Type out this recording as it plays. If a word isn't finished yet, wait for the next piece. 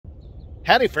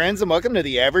Howdy friends, and welcome to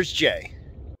The Average J.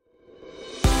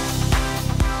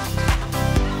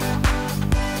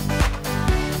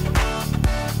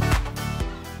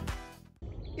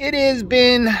 It has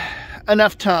been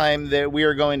enough time that we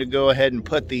are going to go ahead and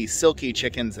put the Silkie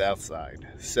chickens outside.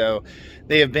 So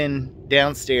they have been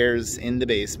downstairs in the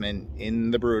basement in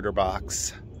the brooder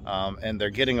box. And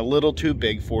they're getting a little too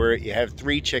big for it. You have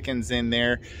 3 chickens in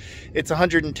there. It's a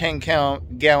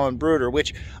 110-gallon brooder,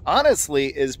 which honestly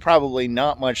is probably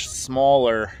not much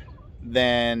smaller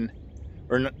than,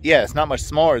 it's not much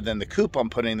smaller than the coop I'm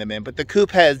putting them in. But the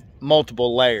coop has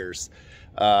multiple layers,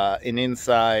 an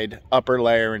inside upper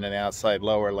layer and an outside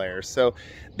lower layer. So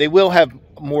they will have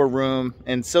more room,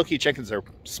 and Silkie chickens are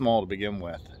small to begin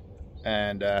with.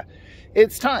 And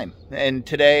it's time. And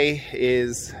today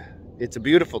it's a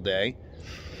beautiful day,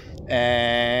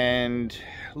 and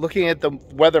looking at the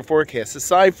weather forecast,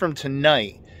 aside from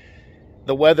tonight,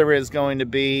 the weather is going to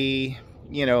be,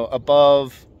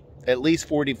 above at least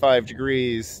 45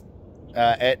 degrees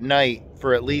at night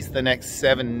for at least the next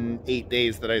 7-8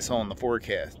 days that I saw in the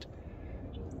forecast.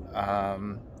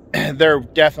 They're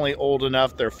definitely old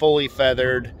enough. They're fully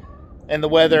feathered, and the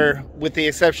weather, with the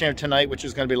exception of tonight, which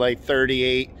is going to be like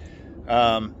 38,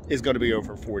 is going to be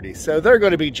over 40. So they're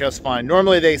going to be just fine.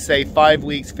 Normally they say 5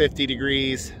 weeks, 50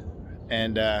 degrees.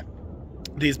 And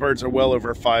these birds are well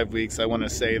over 5 weeks. I want to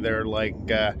say they're like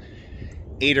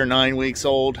 8 or 9 weeks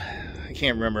old. I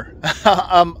can't remember.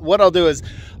 What I'll do is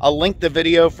I'll link the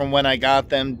video from when I got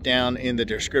them down in the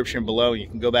description below. You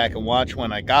can go back and watch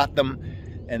when I got them.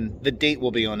 And the date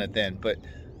will be on it then. But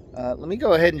let me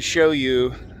go ahead and show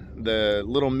you the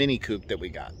little mini coop that we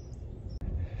got.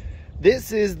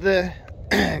 This is the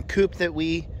coop that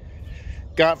we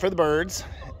got for the birds,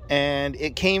 and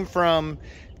it came from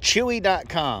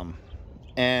chewy.com,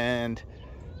 and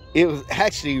it was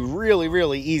actually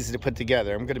really easy to put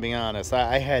together. I'm going to be honest,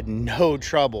 I had no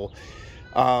trouble.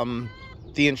 The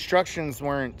instructions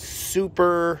weren't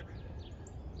super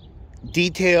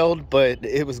detailed, but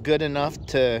it was good enough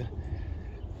to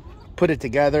put it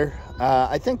together.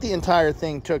 I think the entire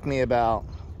thing took me about,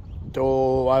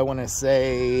 I want to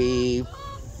say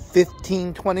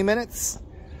 15-20 minutes.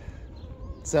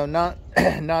 So not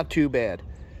too bad.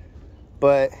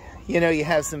 But you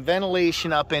have some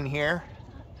ventilation up in here.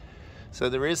 So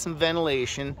there is some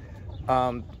ventilation.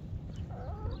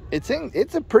 It's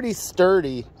a pretty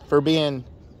sturdy for being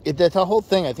the whole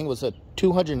thing. I think was a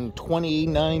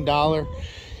 $229.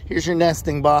 Here's your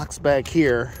nesting box back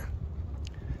here.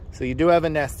 So you do have a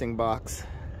nesting box.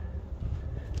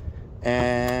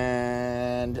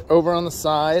 And over on the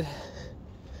side,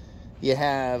 you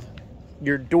have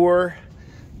your door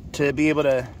to be able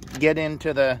to get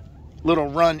into the little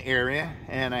run area.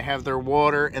 And I have their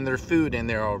water and their food in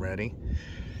there already.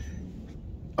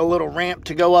 A little ramp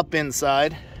to go up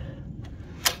inside.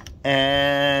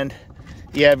 And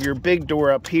you have your big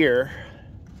door up here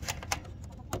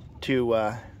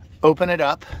to open it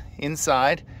up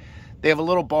inside. They have a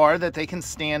little bar that they can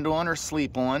stand on or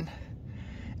sleep on.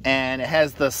 And it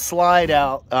has the slide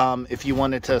out if you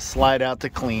wanted to slide out to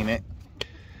clean it.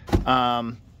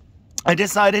 I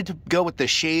decided to go with the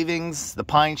shavings, the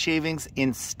pine shavings,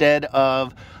 instead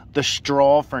of the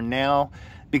straw for now,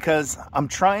 because I'm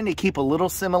trying to keep a little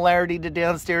similarity to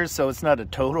downstairs so it's not a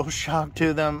total shock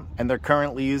to them, and they're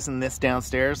currently using this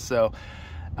downstairs. So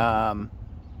I'll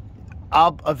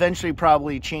eventually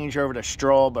probably change over to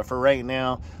straw, but for right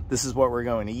now, this is what we're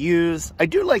going to use. I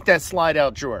do like that slide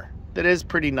out drawer. That is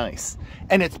pretty nice.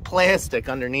 And it's plastic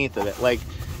underneath of it.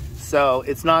 So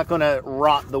it's not going to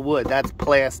rot the wood. That's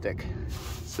plastic.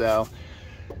 So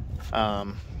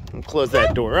I'll close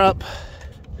that door up.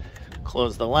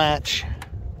 Close the latch.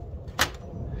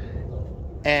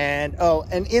 And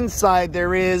inside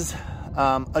there is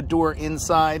a door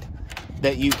inside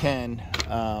that you can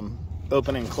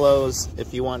open and close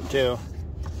if you want to.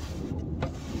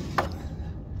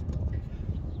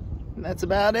 And that's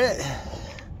about it.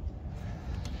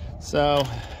 So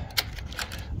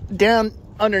down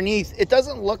underneath, it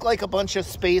doesn't look like a bunch of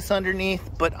space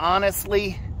underneath, but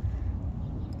honestly,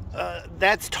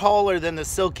 that's taller than the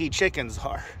Silkie chickens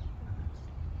are.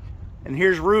 And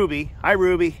here's Ruby. Hi,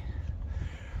 Ruby.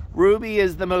 Ruby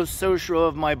is the most social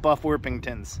of my Buff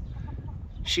Orpingtons.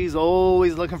 She's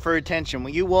always looking for attention.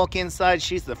 When you walk inside,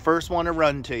 she's the first one to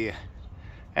run to you.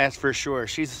 That's for sure.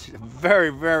 She's a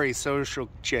very social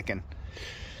chicken.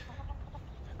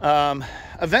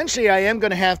 Eventually I am going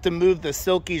to have to move the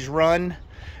Silkies run,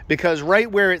 because right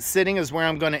where it's sitting is where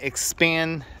I'm going to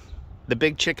expand. The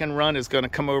big chicken run is going to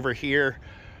come over here,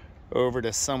 over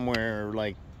to somewhere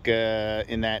like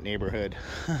in that neighborhood.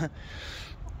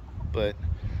 But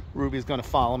Ruby's going to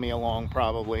follow me along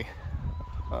probably.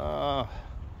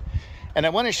 And I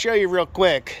want to show you real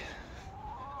quick.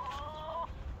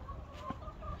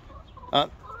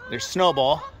 There's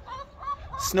Snowball.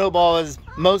 Snowball is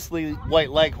mostly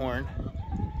white leghorn.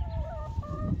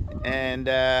 And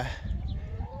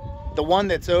the one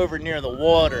that's over near the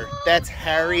water, that's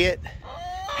Harriet.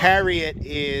 Harriet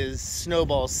is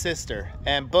Snowball's sister.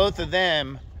 And both of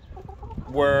them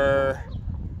were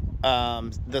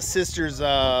the sisters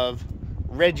of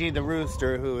Reggie the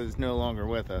rooster, who is no longer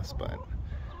with us. But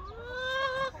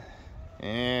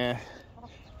yeah.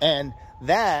 And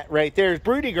that right there is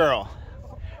Broody Girl.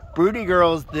 Broody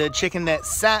Girl's the chicken that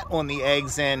sat on the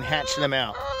eggs and hatched them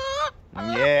out.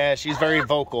 Yeah, she's very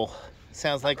vocal.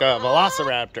 Sounds like a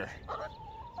velociraptor.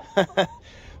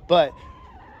 But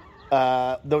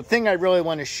the thing I really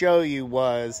want to show you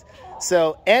was,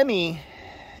 so Emmy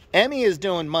is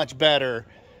doing much better.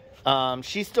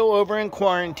 She's still over in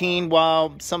quarantine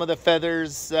while some of the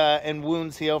feathers and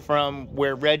wounds heal from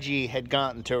where Reggie had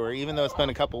gotten to her, even though it's been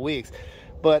a couple weeks.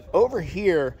 But over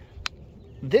here,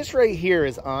 this right here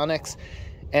is Onyx,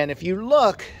 and if you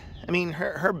look, I mean,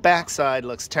 her backside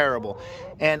looks terrible,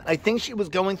 and I think she was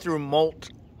going through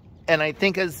molt, and I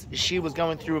think as she was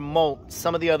going through molt,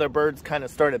 some of the other birds kind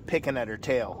of started picking at her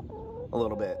tail a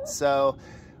little bit. So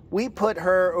we put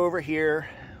her over here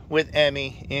with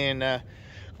Emmy in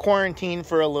quarantine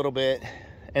for a little bit,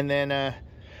 and then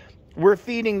we're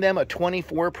feeding them a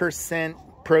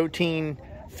 24% protein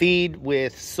feed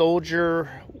with soldier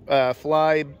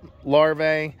fly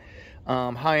larvae,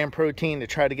 high in protein, to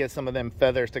try to get some of them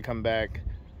feathers to come back.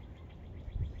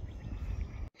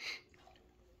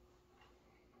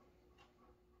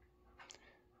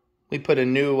 We put a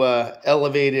new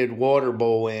elevated water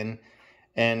bowl in,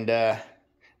 and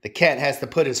the cat has to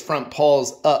put his front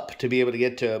paws up to be able to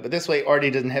get to it. But this way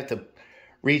Artie doesn't have to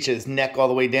reach his neck all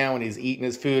the way down when he's eating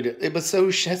his food. It was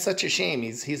such a shame.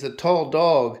 He's a tall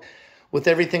dog with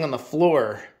everything on the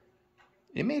floor.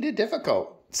 It made it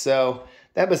difficult. So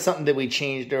that was something that we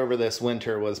changed over this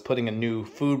winter, was putting a new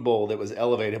food bowl that was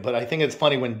elevated. But I think it's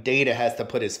funny when Data has to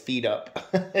put his feet up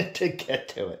to get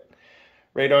to it.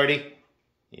 Right, Artie?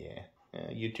 Yeah.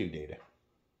 You too, Data.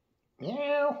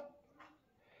 Meow.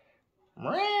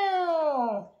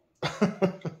 Meow.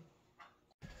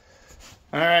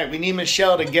 All right, we need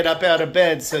Michelle to get up out of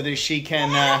bed so that she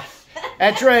can...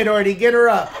 That's right, Artie. Get her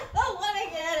up. Oh, when I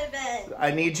get out of bed.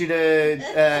 I need you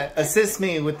to assist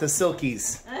me with the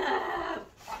Silkies.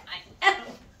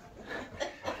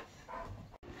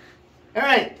 All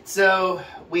right, so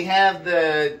we have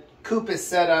the coop is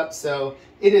set up, so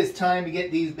it is time to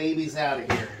get these babies out of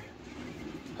here.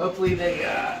 Hopefully they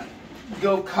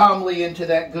go calmly into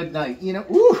that good night. You know,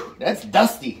 ooh, that's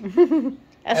dusty.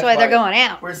 That's why they're going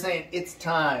out. We're saying it's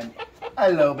time.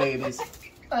 Hello, babies.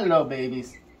 Hello,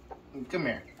 babies. Come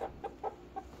here.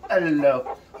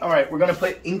 Hello. All right, we're going to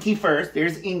put Inky first.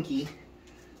 There's Inky.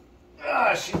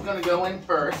 She's going to go in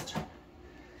first.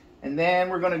 And then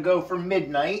we're going to go for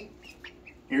Midnight.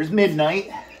 Here's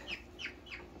Midnight.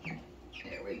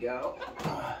 There we go.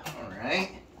 All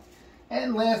right.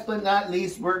 And last but not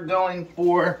least, we're going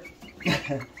for...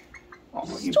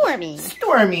 Stormy.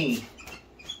 Stormy.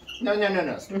 No.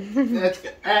 That's good.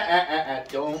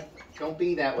 Don't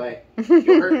be that way.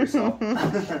 You'll hurt yourself.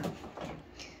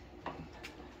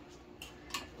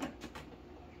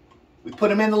 We put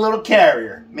them in the little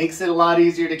carrier. Makes it a lot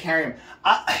easier to carry them.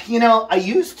 You know, I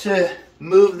used to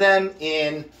move them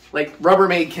in like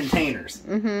Rubbermaid containers.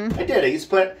 Mm-hmm. I did. I used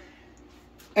to put,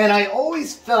 and I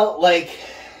always felt like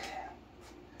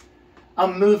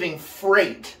I'm moving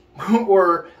freight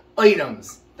or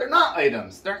items. They're not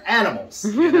items. They're animals.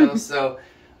 You know, so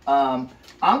I'm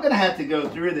gonna have to go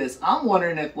through this. I'm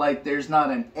wondering if like there's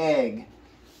not an egg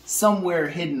somewhere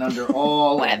hidden under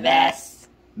all of that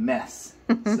mess.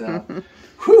 So,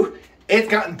 whew, it's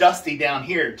gotten dusty down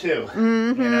here too.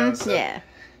 Mm-hmm. You know, so yeah.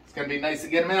 It's gonna be nice to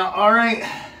get them out. All right,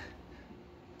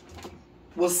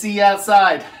 we'll see you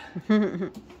outside.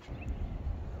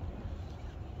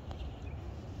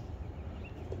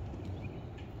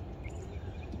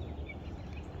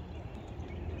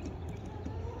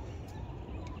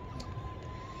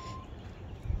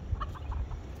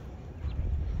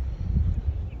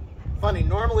 Funny,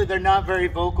 normally they're not very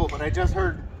vocal, but I just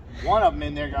heard one of them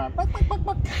in there going, buck, buck, buck,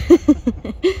 buck.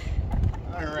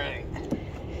 All right.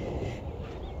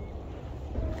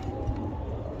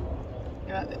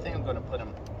 Yeah, I think I'm going to put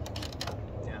them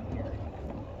down here.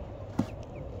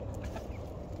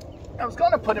 I was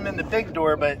going to put them in the big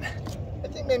door, but I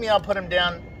think maybe I'll put them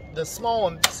down the small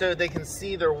one so they can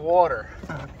see their water.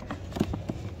 Come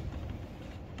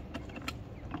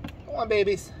on,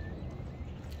 babies.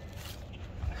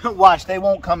 Watch, they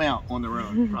won't come out on their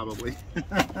own, probably.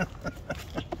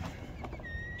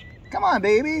 Come on,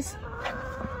 babies.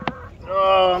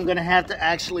 Oh, I'm gonna have to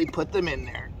actually put them in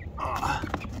there. Oh.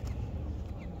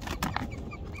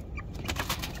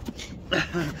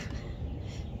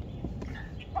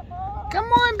 Come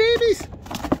on, babies.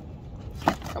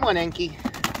 Come on, Inky.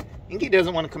 Inky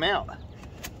doesn't want to come out.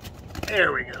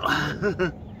 There we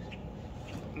go.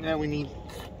 Now we need...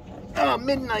 Oh,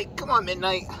 Midnight. Come on,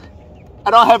 Midnight.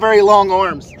 I don't have very long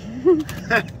arms.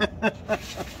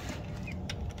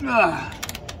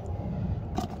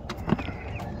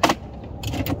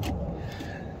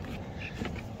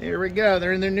 Here we go.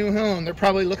 They're in their new home. They're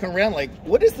probably looking around like,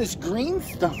 what is this green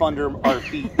stuff under our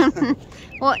feet?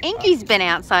 Well, Inky's been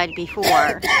outside before.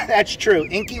 That's true.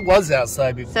 Inky was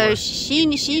outside before. So she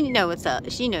knows what's up.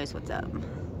 She knows what's up.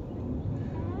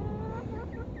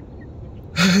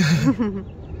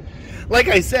 Like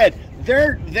I said,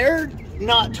 they're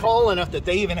not tall enough that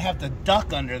they even have to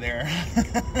duck under there.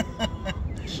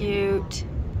 Cute.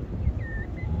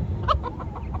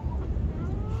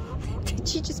 Did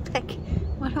she just peck?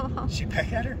 Did she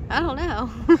peck at her? I don't know.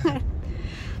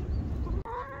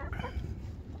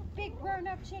 Big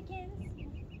grown-up chickens.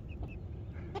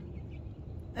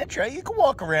 That's right. You can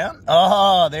walk around.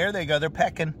 Oh, there they go. They're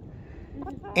pecking.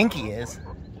 Inky is.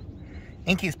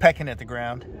 Inky's pecking at the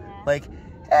ground. Yeah. Like,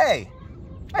 hey,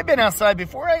 I've been outside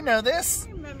before. I know this.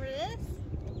 I remember this.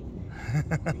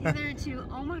 Either to,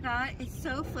 oh my God, it's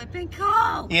so flipping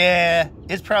cold. Yeah,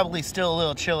 it's probably still a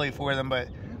little chilly for them, but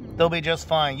they'll be just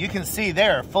fine. You can see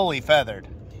they're fully feathered.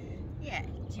 Yeah.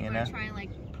 Do you want to try and like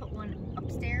put one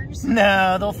upstairs?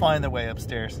 No, they'll find their way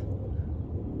upstairs.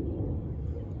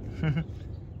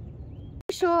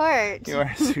 Short.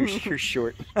 You're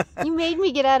short. You made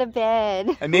me get out of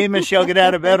bed. I made Michelle get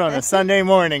out of bed on a Sunday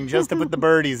morning just to put the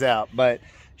birdies out, but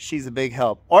she's a big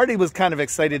help. Artie was kind of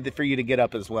excited for you to get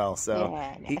up as well, so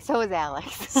yeah, so was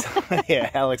Alex.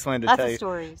 Yeah, Alex wanted to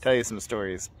tell you some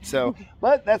stories. So,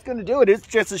 but that's going to do it. It's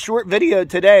just a short video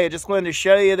today. I just wanted to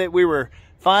show you that we were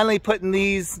finally putting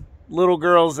these little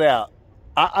girls out.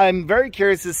 I'm very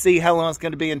curious to see how long it's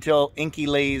going to be until Inky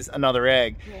lays another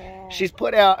egg. Yeah. She's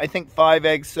put out, I think, 5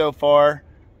 eggs so far.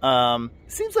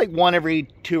 Seems like one every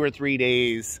 2 or 3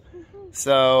 days.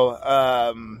 So,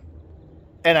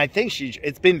 and I think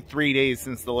it's been 3 days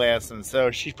since the last one.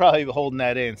 So she's probably holding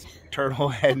that in. Turtle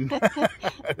head.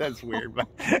 That's weird. But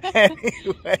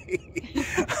anyway.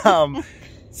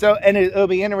 And it'll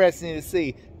be interesting to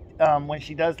see when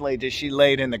she does lay. Does she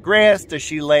lay it in the grass? Does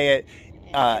she lay it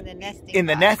in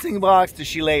the nesting box? Does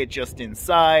she lay it just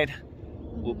inside?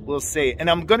 We'll see. And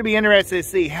I'm going to be interested to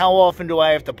see how often do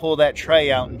I have to pull that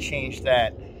tray out and change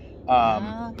that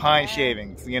pine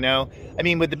shavings, you know? I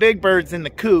mean, with the big birds in the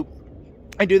coop,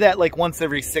 I do that like once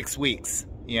every 6 weeks,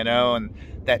 you know, and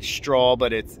that's straw,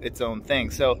 but it's its own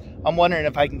thing. So I'm wondering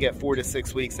if I can get 4 to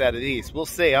 6 weeks out of these. We'll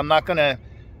see. I'm not going to,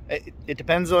 it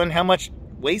depends on how much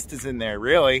waste is in there,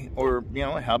 really, or, you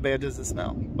know, how bad does it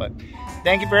smell? But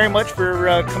thank you very much for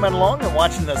coming along and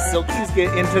watching the Silkies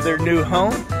get into their new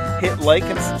home. Hit like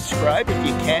and subscribe if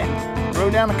you can. Throw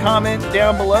down a comment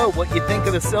down below what you think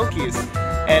of the Silkies.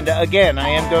 And again, I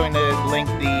am going to link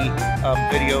the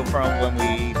video from when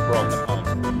we brought them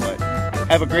home. But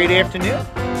have a great afternoon.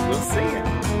 We'll see you.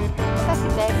 Happy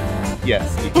day.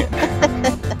 Yes, you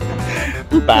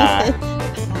can. Bye.